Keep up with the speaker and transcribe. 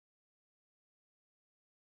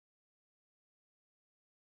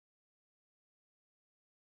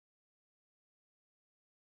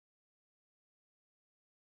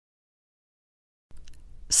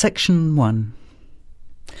Section 1.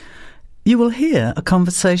 You will hear a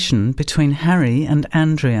conversation between Harry and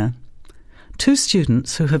Andrea, two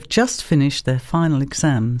students who have just finished their final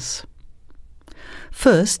exams.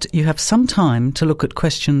 First, you have some time to look at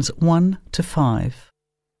questions 1 to 5.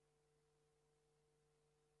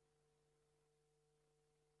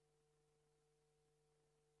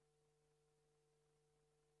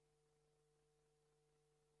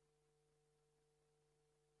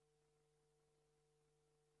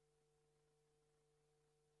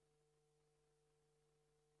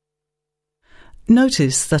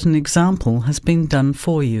 Notice that an example has been done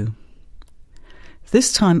for you.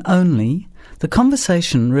 This time only, the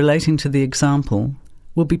conversation relating to the example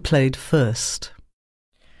will be played first.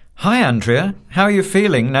 Hi Andrea, how are you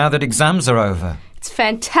feeling now that exams are over? It's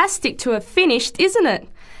fantastic to have finished, isn't it?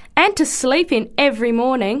 And to sleep in every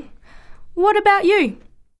morning. What about you?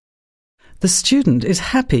 The student is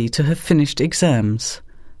happy to have finished exams,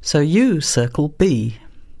 so you circle B.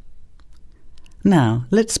 Now,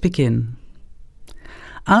 let's begin.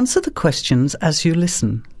 Answer the questions as you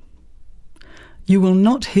listen. You will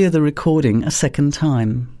not hear the recording a second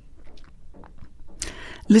time.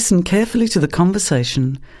 Listen carefully to the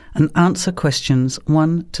conversation and answer questions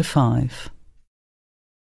 1 to 5.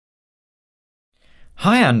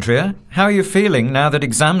 Hi Andrea, how are you feeling now that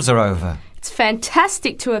exams are over? It's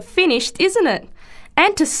fantastic to have finished, isn't it?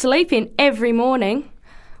 And to sleep in every morning.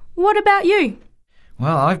 What about you?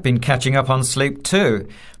 Well, I've been catching up on sleep too,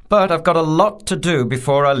 but I've got a lot to do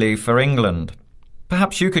before I leave for England.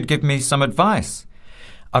 Perhaps you could give me some advice.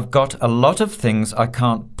 I've got a lot of things I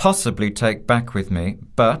can't possibly take back with me,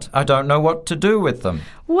 but I don't know what to do with them.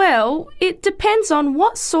 Well, it depends on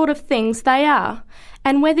what sort of things they are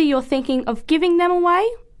and whether you're thinking of giving them away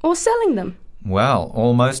or selling them. Well,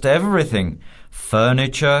 almost everything.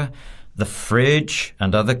 Furniture, the fridge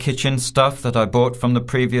and other kitchen stuff that I bought from the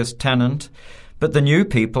previous tenant. But the new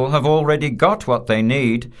people have already got what they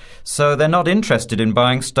need, so they're not interested in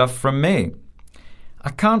buying stuff from me. I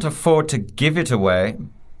can't afford to give it away,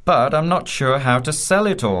 but I'm not sure how to sell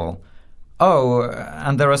it all. Oh,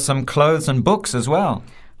 and there are some clothes and books as well.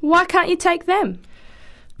 Why can't you take them?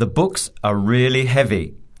 The books are really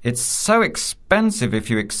heavy. It's so expensive if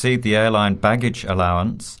you exceed the airline baggage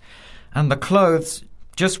allowance. And the clothes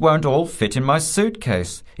just won't all fit in my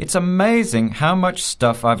suitcase. It's amazing how much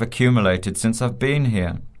stuff I've accumulated since I've been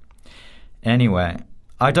here. Anyway,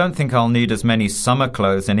 I don't think I'll need as many summer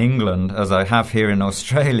clothes in England as I have here in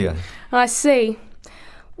Australia. I see.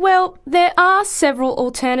 Well, there are several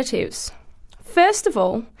alternatives. First of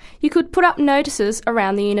all, you could put up notices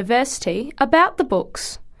around the university about the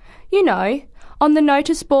books. You know, on the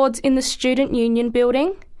notice boards in the Student Union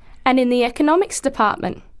building and in the economics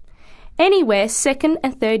department. Anywhere second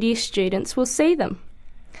and third year students will see them.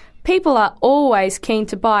 People are always keen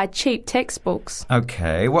to buy cheap textbooks.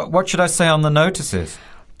 OK, what should I say on the notices?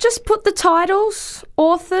 Just put the titles,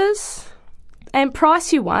 authors and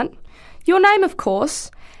price you want, your name of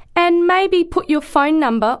course, and maybe put your phone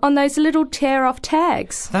number on those little tear-off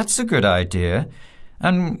tags. That's a good idea.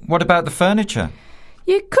 And what about the furniture?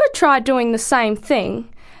 You could try doing the same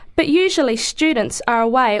thing, but usually students are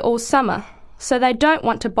away all summer, so they don't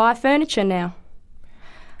want to buy furniture now.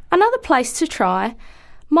 Another place to try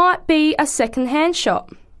might be a second-hand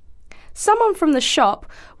shop. Someone from the shop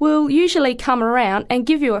will usually come around and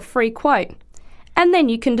give you a free quote, and then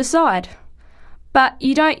you can decide. But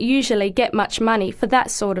you don't usually get much money for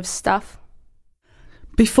that sort of stuff.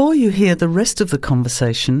 Before you hear the rest of the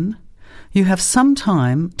conversation, you have some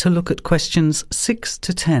time to look at questions 6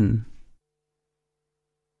 to 10.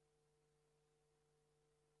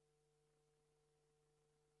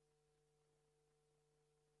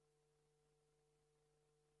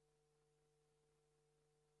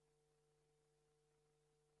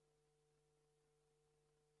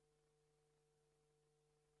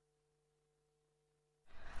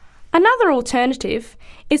 Another alternative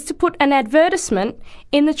is to put an advertisement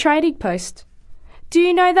in the Trading Post. Do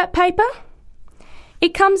you know that paper?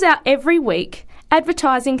 It comes out every week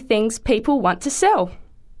advertising things people want to sell.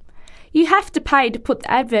 You have to pay to put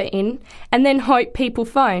the advert in and then hope people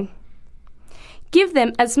phone. Give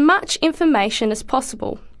them as much information as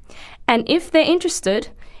possible, and if they're interested,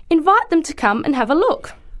 invite them to come and have a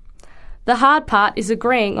look. The hard part is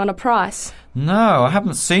agreeing on a price. No, I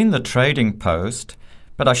haven't seen the Trading Post.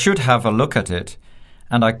 But I should have a look at it,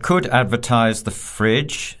 and I could advertise the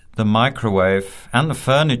fridge, the microwave and the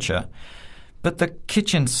furniture. But the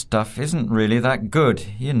kitchen stuff isn't really that good.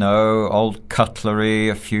 You know, old cutlery,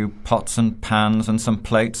 a few pots and pans and some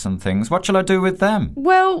plates and things. What shall I do with them?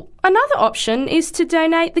 Well, another option is to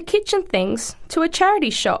donate the kitchen things to a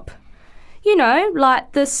charity shop. You know,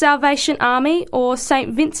 like the Salvation Army or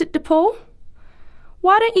St. Vincent de Paul?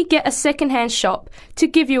 Why don't you get a second-hand shop to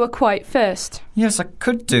give you a quote first? Yes, I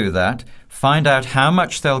could do that. Find out how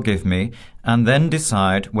much they'll give me and then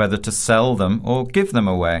decide whether to sell them or give them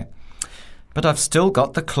away. But I've still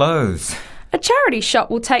got the clothes. A charity shop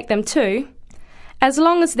will take them too, as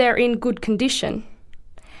long as they're in good condition.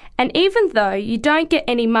 And even though you don't get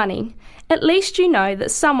any money, at least you know that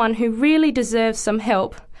someone who really deserves some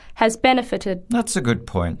help has benefited. That's a good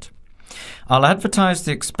point. I'll advertise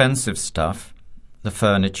the expensive stuff, the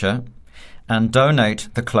furniture, and donate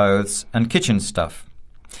the clothes and kitchen stuff.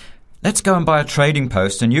 Let's go and buy a trading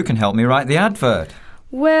post and you can help me write the advert.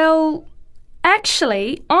 Well,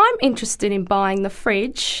 actually, I'm interested in buying the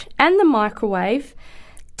fridge and the microwave,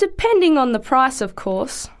 depending on the price, of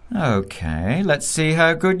course. OK, let's see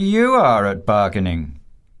how good you are at bargaining.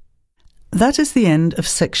 That is the end of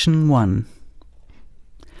section 1.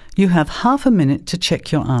 You have half a minute to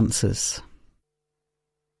check your answers.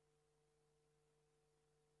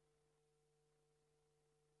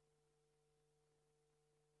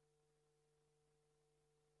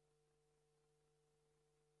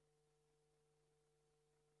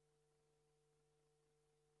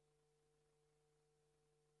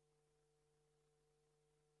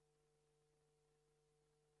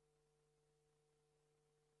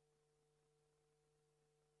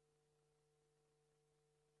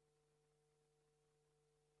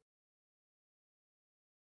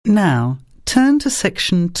 Now, turn to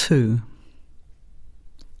section 2.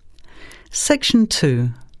 Section 2.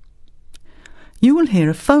 You will hear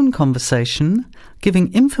a phone conversation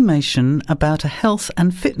giving information about a health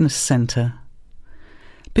and fitness centre.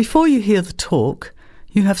 Before you hear the talk,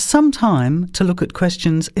 you have some time to look at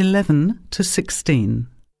questions 11 to 16.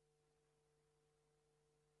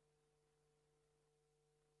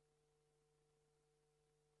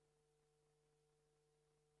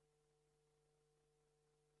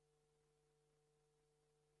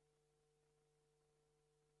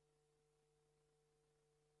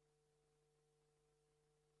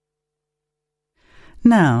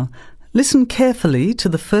 Now, listen carefully to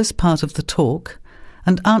the first part of the talk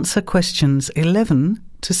and answer questions 11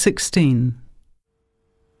 to 16.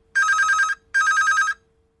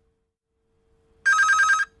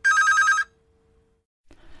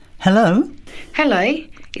 Hello? Hello,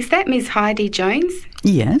 is that Miss Heidi Jones?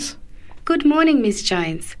 Yes? Good morning, Miss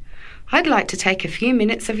Jones. I'd like to take a few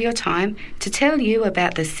minutes of your time to tell you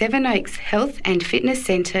about the Seven Oaks Health and Fitness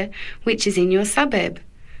Centre, which is in your suburb.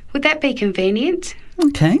 Would that be convenient?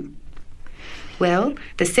 OK. Well,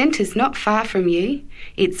 the centre's not far from you.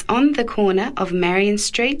 It's on the corner of Marion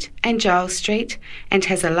Street and Giles Street and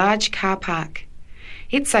has a large car park.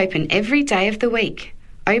 It's open every day of the week,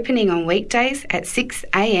 opening on weekdays at 6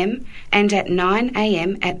 a.m. and at 9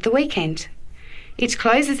 a.m. at the weekend. It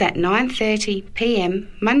closes at 9:30 p.m.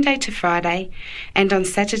 Monday to Friday and on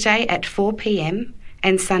Saturday at 4 p.m.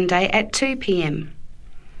 and Sunday at 2 p.m.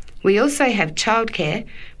 We also have childcare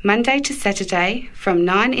Monday to Saturday from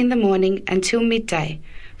 9 in the morning until midday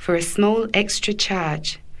for a small extra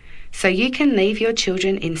charge, so you can leave your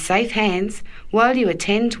children in safe hands while you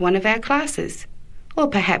attend one of our classes, or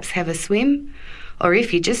perhaps have a swim, or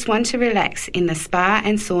if you just want to relax in the spa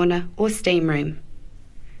and sauna or steam room.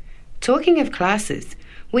 Talking of classes,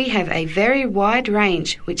 we have a very wide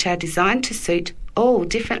range which are designed to suit all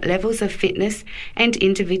different levels of fitness and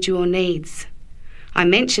individual needs. I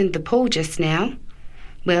mentioned the pool just now.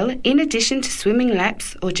 Well, in addition to swimming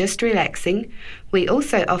laps or just relaxing, we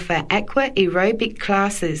also offer aqua aerobic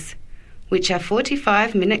classes, which are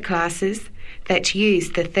 45-minute classes that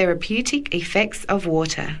use the therapeutic effects of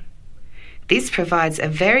water. This provides a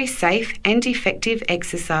very safe and effective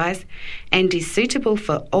exercise and is suitable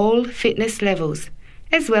for all fitness levels,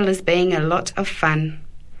 as well as being a lot of fun.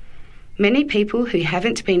 Many people who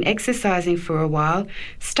haven't been exercising for a while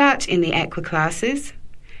start in the aqua classes,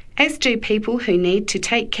 as do people who need to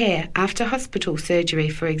take care after hospital surgery,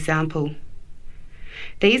 for example.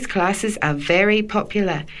 These classes are very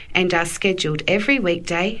popular and are scheduled every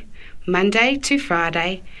weekday, Monday to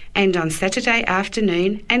Friday, and on Saturday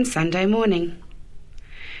afternoon and Sunday morning.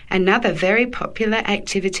 Another very popular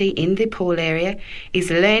activity in the pool area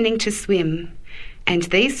is learning to swim, and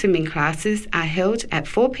these swimming classes are held at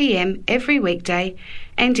 4 p.m. every weekday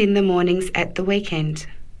and in the mornings at the weekend.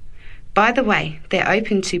 By the way, they're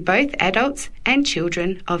open to both adults and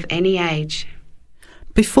children of any age.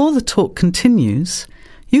 Before the talk continues,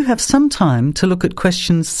 you have some time to look at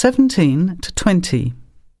questions 17 to 20.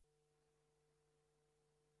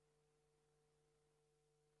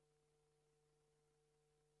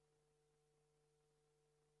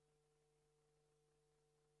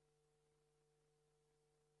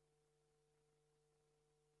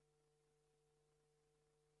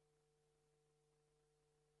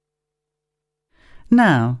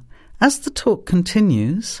 Now, as the talk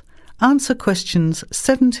continues, answer questions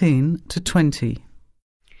 17 to 20.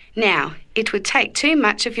 Now, it would take too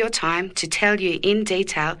much of your time to tell you in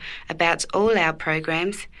detail about all our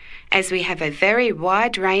programs, as we have a very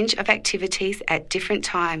wide range of activities at different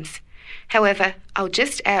times. However, I'll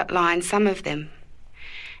just outline some of them.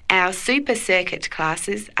 Our super circuit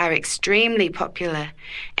classes are extremely popular,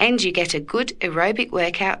 and you get a good aerobic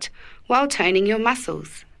workout while toning your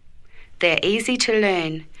muscles. They're easy to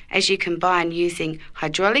learn, as you combine using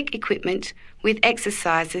hydraulic equipment with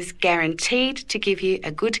exercises guaranteed to give you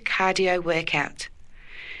a good cardio workout.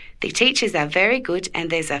 The teachers are very good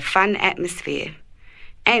and there's a fun atmosphere.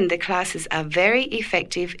 And the classes are very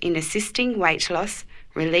effective in assisting weight loss,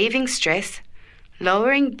 relieving stress,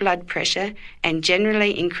 lowering blood pressure and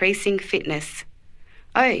generally increasing fitness.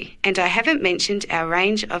 Oh, and I haven't mentioned our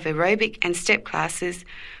range of aerobic and step classes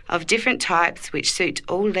of different types which suit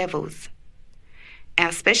all levels.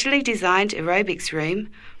 Our specially designed aerobics room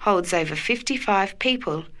holds over 55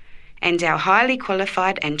 people, and our highly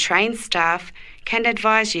qualified and trained staff can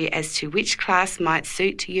advise you as to which class might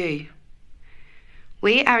suit you.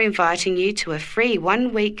 We are inviting you to a free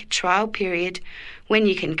 1-week trial period when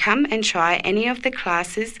you can come and try any of the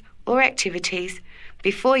classes or activities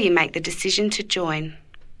before you make the decision to join.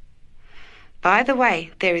 By the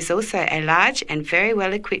way, there is also a large and very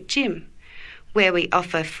well-equipped gym, where we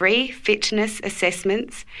offer free fitness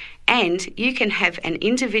assessments and you can have an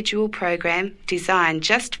individual program designed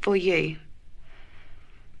just for you.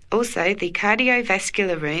 Also, the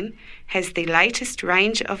cardiovascular room has the latest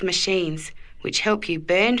range of machines which help you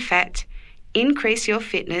burn fat, increase your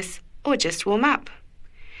fitness, or just warm up.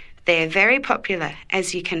 They're very popular,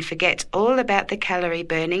 as you can forget all about the calorie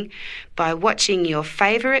burning by watching your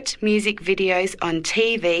favourite music videos on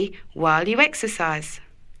TV while you exercise.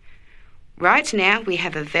 Right now, we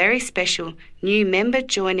have a very special new member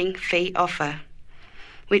joining fee offer,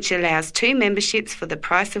 which allows 2 memberships for the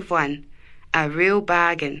price of 1, a real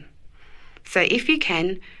bargain. So if you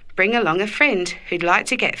can, bring along a friend who'd like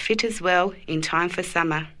to get fit as well in time for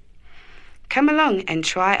summer. Come along and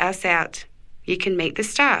try us out. You can meet the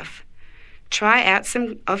staff. Try out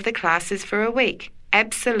some of the classes for a week,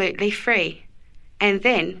 absolutely free. And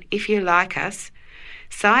then, if you like us,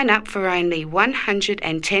 sign up for only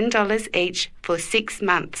 $110 each for 6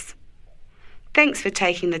 months. Thanks for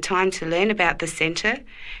taking the time to learn about the centre,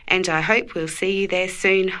 and I hope we'll see you there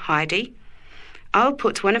soon, Heidi. I'll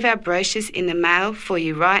put one of our brochures in the mail for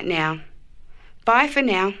you right now. Bye for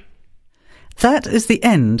now. That is the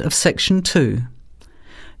end of section 2.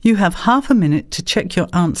 You have half a minute to check your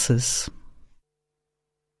answers.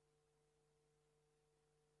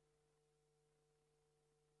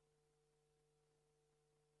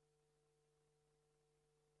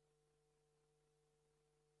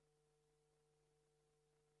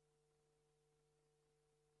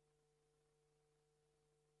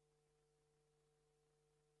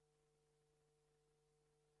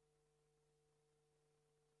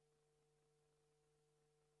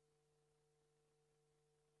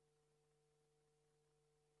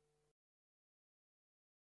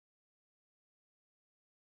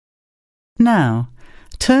 Now,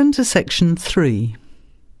 turn to section 3.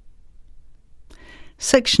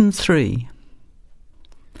 Section 3.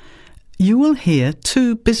 You will hear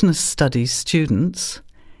 2 business studies students,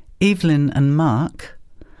 Evelyn and Mark,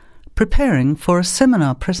 preparing for a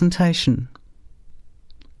seminar presentation.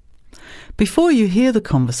 Before you hear the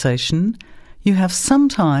conversation, you have some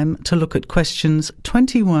time to look at questions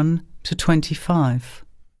 21 to 25.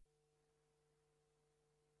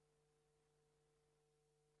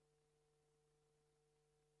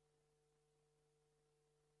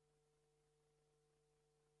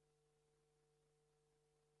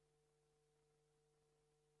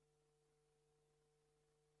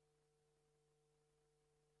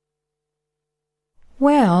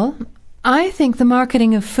 Well, I think the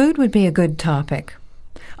marketing of food would be a good topic.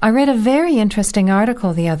 I read a very interesting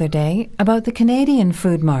article the other day about the Canadian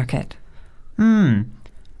food market.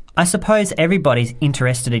 I suppose everybody's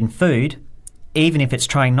interested in food, even if it's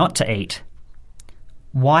trying not to eat.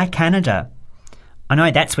 Why Canada? I know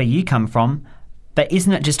that's where you come from, but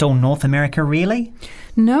isn't it just all North America, really?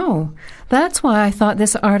 No, that's why I thought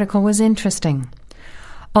this article was interesting.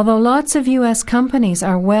 Although lots of U.S. companies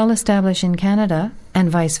are well established in Canada, and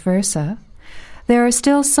vice versa, there are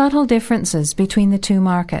still subtle differences between the 2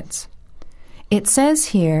 markets. It says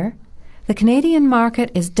here, the Canadian market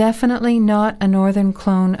is definitely not a northern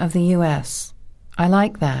clone of the U.S. I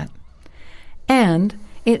like that. And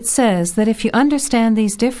it says that if you understand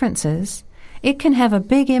these differences, it can have a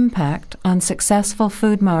big impact on successful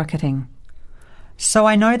food marketing. So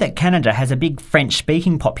I know that Canada has a big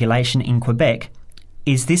French-speaking population in Quebec.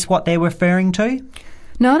 Is this what they're referring to?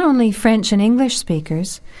 Not only French and English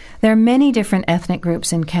speakers, there are many different ethnic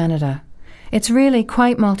groups in Canada. It's really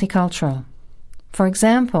quite multicultural. For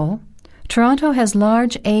example, Toronto has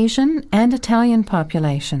large Asian and Italian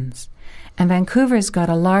populations, and Vancouver's got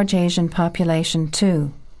a large Asian population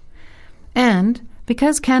too. And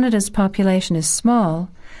because Canada's population is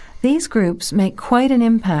small, these groups make quite an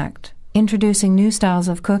impact, introducing new styles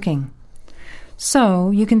of cooking.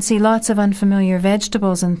 So you can see lots of unfamiliar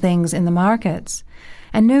vegetables and things in the markets,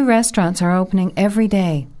 and new restaurants are opening every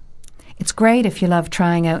day. It's great if you love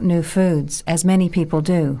trying out new foods, as many people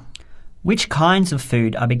do. Which kinds of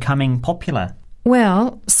food are becoming popular?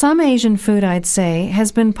 Well, some Asian food, I'd say,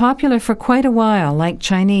 has been popular for quite a while, like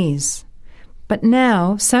Chinese. But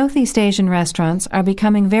now, Southeast Asian restaurants are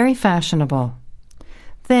becoming very fashionable.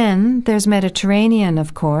 Then there's Mediterranean,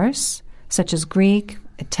 of course, such as Greek,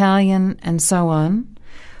 Italian, and so on.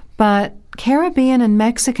 But Caribbean and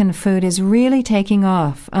Mexican food is really taking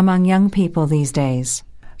off among young people these days.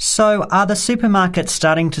 So are the supermarkets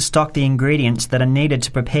starting to stock the ingredients that are needed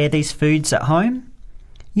to prepare these foods at home?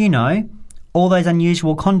 You know, all those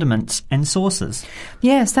unusual condiments and sauces.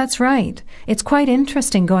 Yes, that's right. It's quite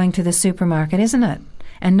interesting going to the supermarket, isn't it?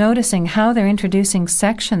 And noticing how they're introducing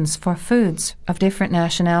sections for foods of different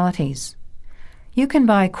nationalities. You can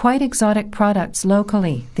buy quite exotic products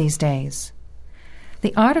locally these days.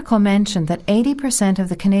 The article mentioned that 80% of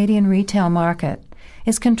the Canadian retail market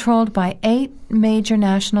is controlled by 8 major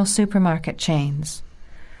national supermarket chains,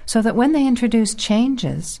 so that when they introduce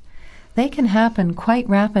changes, they can happen quite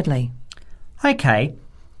rapidly. OK.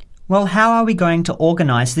 Well, how are we going to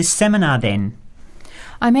organise this seminar then?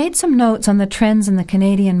 I made some notes on the trends in the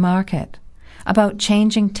Canadian market, about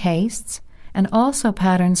changing tastes, and also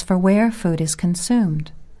patterns for where food is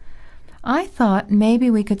consumed. I thought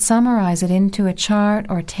maybe we could summarize it into a chart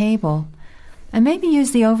or table, and maybe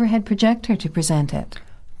use the overhead projector to present it.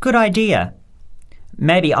 Good idea.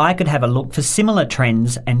 Maybe I could have a look for similar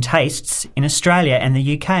trends and tastes in Australia and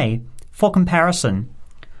the UK for comparison.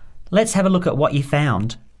 Let's have a look at what you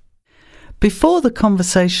found. Before the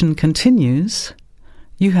conversation continues,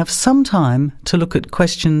 you have some time to look at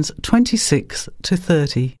questions 26 to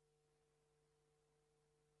 30.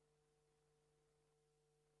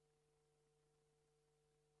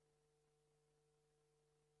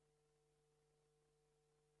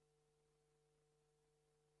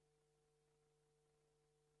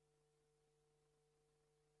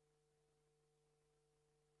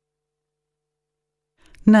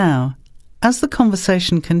 Now, as the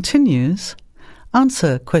conversation continues,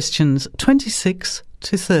 answer questions 26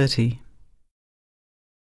 to 30.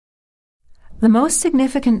 The most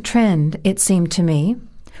significant trend, it seemed to me,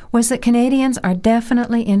 was that Canadians are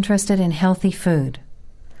definitely interested in healthy food.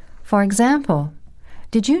 For example,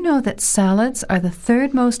 did you know that salads are the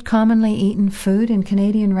third most commonly eaten food in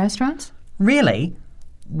Canadian restaurants? Really?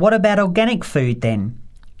 What about organic food then?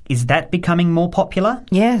 Is that becoming more popular?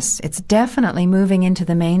 Yes, it's definitely moving into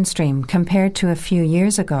the mainstream compared to a few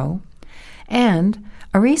years ago. And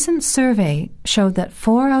a recent survey showed that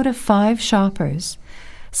 4 out of 5 shoppers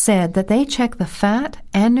said that they check the fat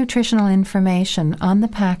and nutritional information on the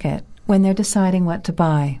packet when they're deciding what to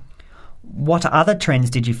buy. What other trends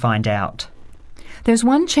did you find out? There's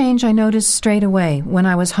one change I noticed straight away when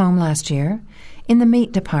I was home last year in the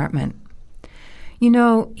meat department. You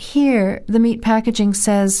know, here the meat packaging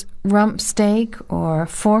says rump steak or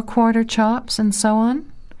 4-quarter chops and so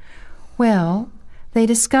on. Well, they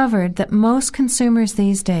discovered that most consumers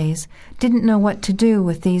these days didn't know what to do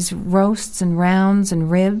with these roasts and rounds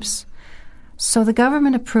and ribs. So the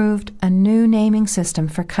government approved a new naming system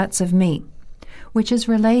for cuts of meat, which is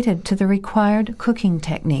related to the required cooking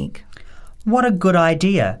technique. What a good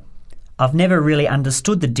idea. I've never really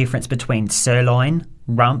understood the difference between sirloin,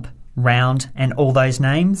 rump, round and all those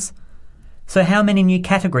names. So how many new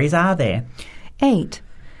categories are there? 8.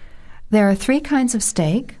 There are 3 kinds of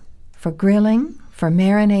steak, for grilling, for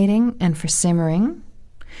marinating, and for simmering.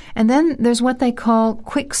 And then there's what they call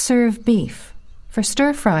quick-serve beef, for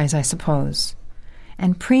stir-fries, I suppose.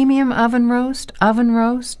 And premium oven roast,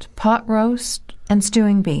 pot roast, and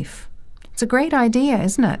stewing beef. It's a great idea,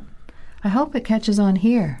 isn't it? I hope it catches on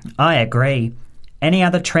here. I agree. Any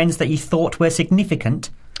other trends that you thought were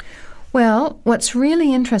significant? Well, what's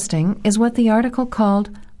really interesting is what the article called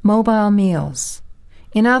mobile meals.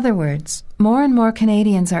 In other words, more and more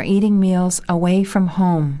Canadians are eating meals away from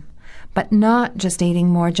home, but not just eating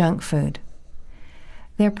more junk food.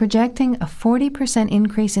 They're projecting a 40%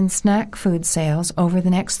 increase in snack food sales over the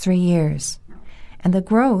next 3 years, and the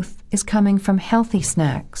growth is coming from healthy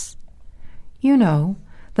snacks. You know,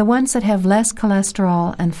 the ones that have less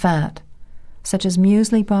cholesterol and fat, such as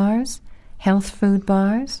muesli bars, health food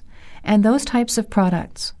bars, and those types of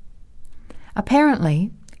products.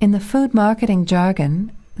 Apparently, in the food marketing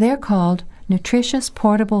jargon, they're called nutritious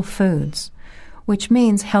portable foods, which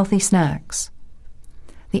means healthy snacks.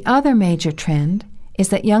 The other major trend is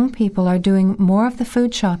that young people are doing more of the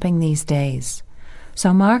food shopping these days,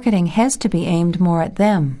 so marketing has to be aimed more at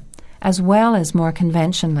them, as well as more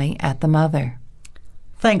conventionally at the mother.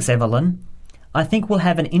 Thanks, Evelyn. I think we'll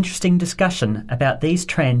have an interesting discussion about these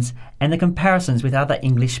trends and the comparisons with other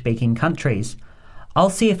English-speaking countries. I'll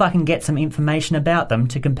see if I can get some information about them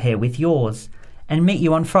to compare with yours, and meet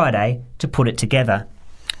you on Friday to put it together.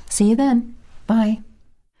 See you then. Bye.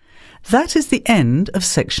 That is the end of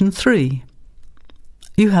section 3.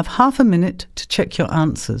 You have half a minute to check your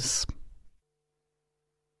answers.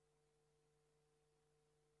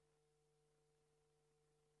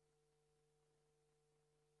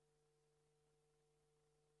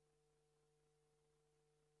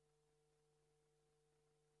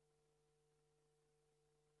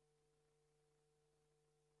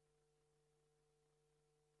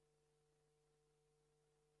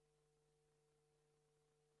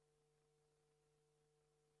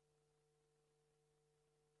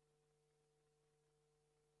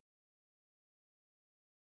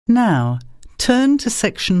 Now, turn to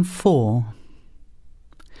section 4.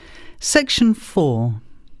 Section 4.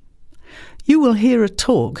 You will hear a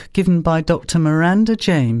talk given by Dr. Miranda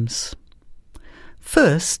James.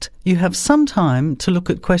 First, you have some time to look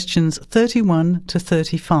at questions 31 to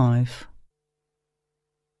 35.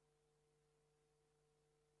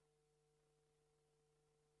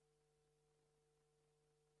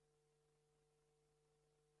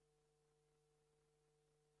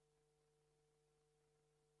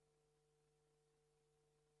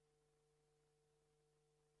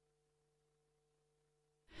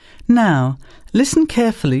 Now, listen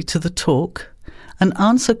carefully to the talk and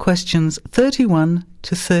answer questions 31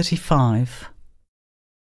 to 35.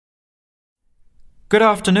 Good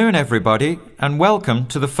afternoon, everybody, and welcome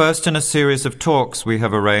to the first in a series of talks we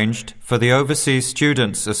have arranged for the Overseas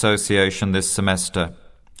Students Association this semester.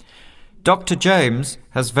 Dr. James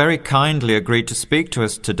has very kindly agreed to speak to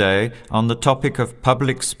us today on the topic of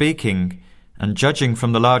public speaking, and judging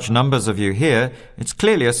from the large numbers of you here, it's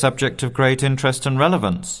clearly a subject of great interest and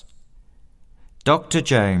relevance. Dr.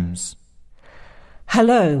 James.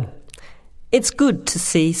 Hello. It's good to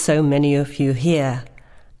see so many of you here,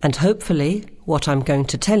 and hopefully what I'm going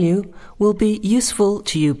to tell you will be useful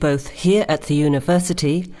to you both here at the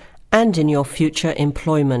university and in your future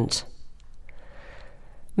employment.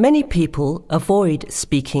 Many people avoid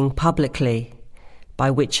speaking publicly, by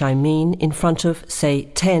which I mean in front of, say,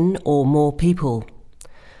 10 or more people.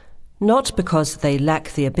 Not because they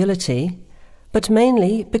lack the ability, but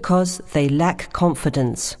mainly because they lack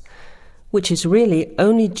confidence, which is really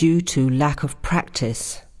only due to lack of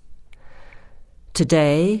practice.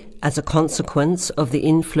 Today, as a consequence of the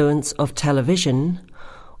influence of television,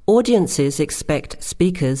 audiences expect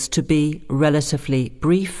speakers to be relatively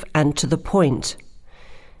brief and to the point,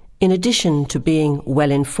 in addition to being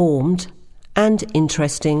well-informed and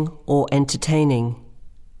interesting or entertaining.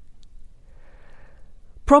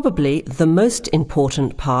 Probably the most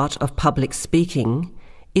important part of public speaking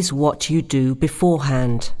is what you do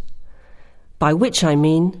beforehand, by which I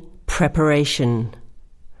mean preparation.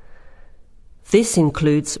 This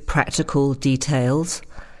includes practical details,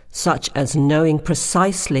 such as knowing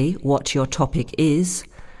precisely what your topic is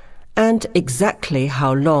and exactly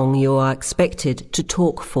how long you are expected to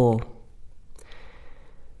talk for.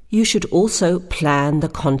 You should also plan the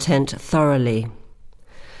content thoroughly.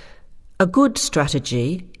 A good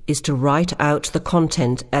strategy is to write out the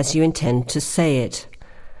content as you intend to say it,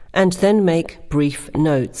 and then make brief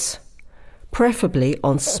notes, preferably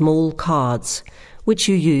on small cards, which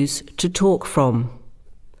you use to talk from.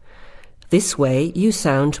 This way you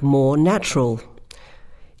sound more natural.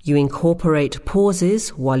 You incorporate pauses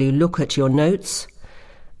while you look at your notes,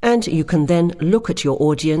 and you can then look at your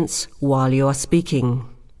audience while you are speaking.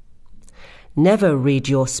 Never read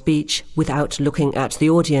your speech without looking at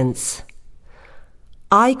the audience.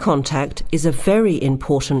 Eye contact is a very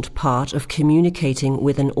important part of communicating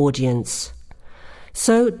with an audience.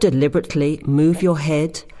 So deliberately move your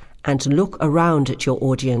head and look around at your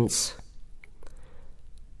audience.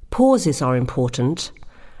 Pauses are important,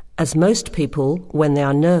 as most people, when they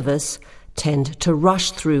are nervous, tend to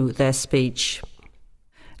rush through their speech.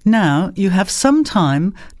 Now you have some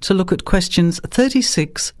time to look at questions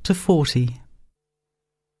 36 to 40.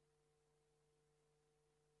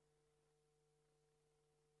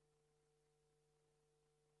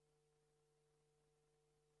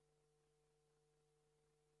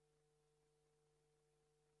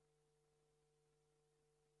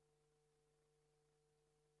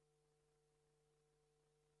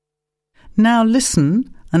 Now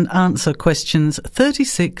listen and answer questions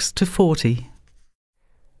 36 to 40.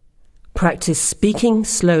 Practice speaking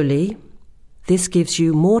slowly. This gives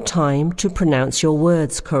you more time to pronounce your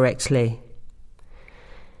words correctly.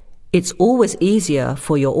 It's always easier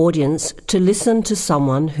for your audience to listen to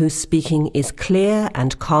someone whose speaking is clear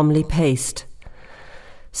and calmly paced,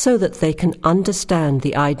 so that they can understand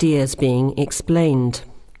the ideas being explained.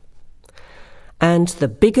 And the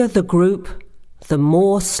bigger the group, the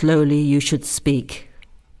more slowly you should speak.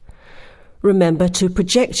 Remember to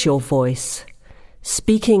project your voice,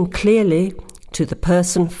 speaking clearly to the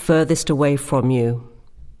person furthest away from you.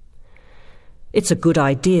 It's a good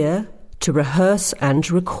idea to rehearse and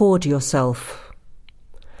record yourself.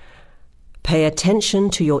 Pay attention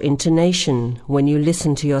to your intonation when you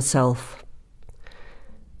listen to yourself.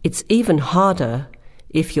 It's even harder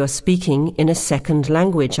if you're speaking in a second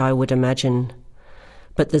language, I would imagine.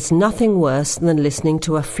 But there's nothing worse than listening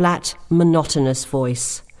to a flat, monotonous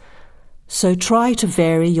voice. So try to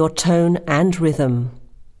vary your tone and rhythm.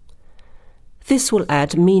 This will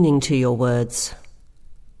add meaning to your words.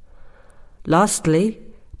 Lastly,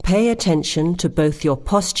 pay attention to both your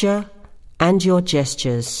posture and your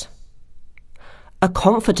gestures. A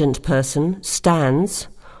confident person stands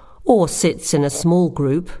or sits in a small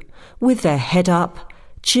group with their head up,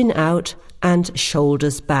 chin out, and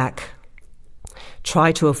shoulders back.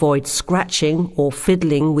 Try to avoid scratching or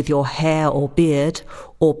fiddling with your hair or beard,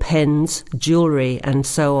 or pens, jewellery, and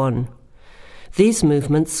so on. These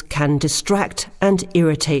movements can distract and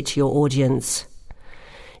irritate your audience.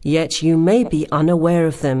 Yet you may be unaware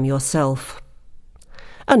of them yourself.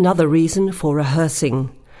 Another reason for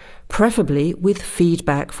rehearsing, preferably with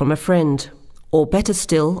feedback from a friend, or better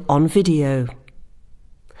still, on video.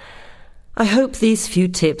 I hope these few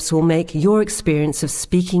tips will make your experience of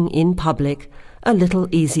speaking in public a little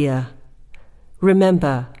easier.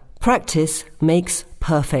 Remember, practice makes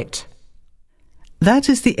perfect. That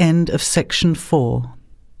is the end of section 4.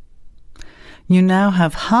 You now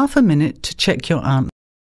have half a minute to check your answer.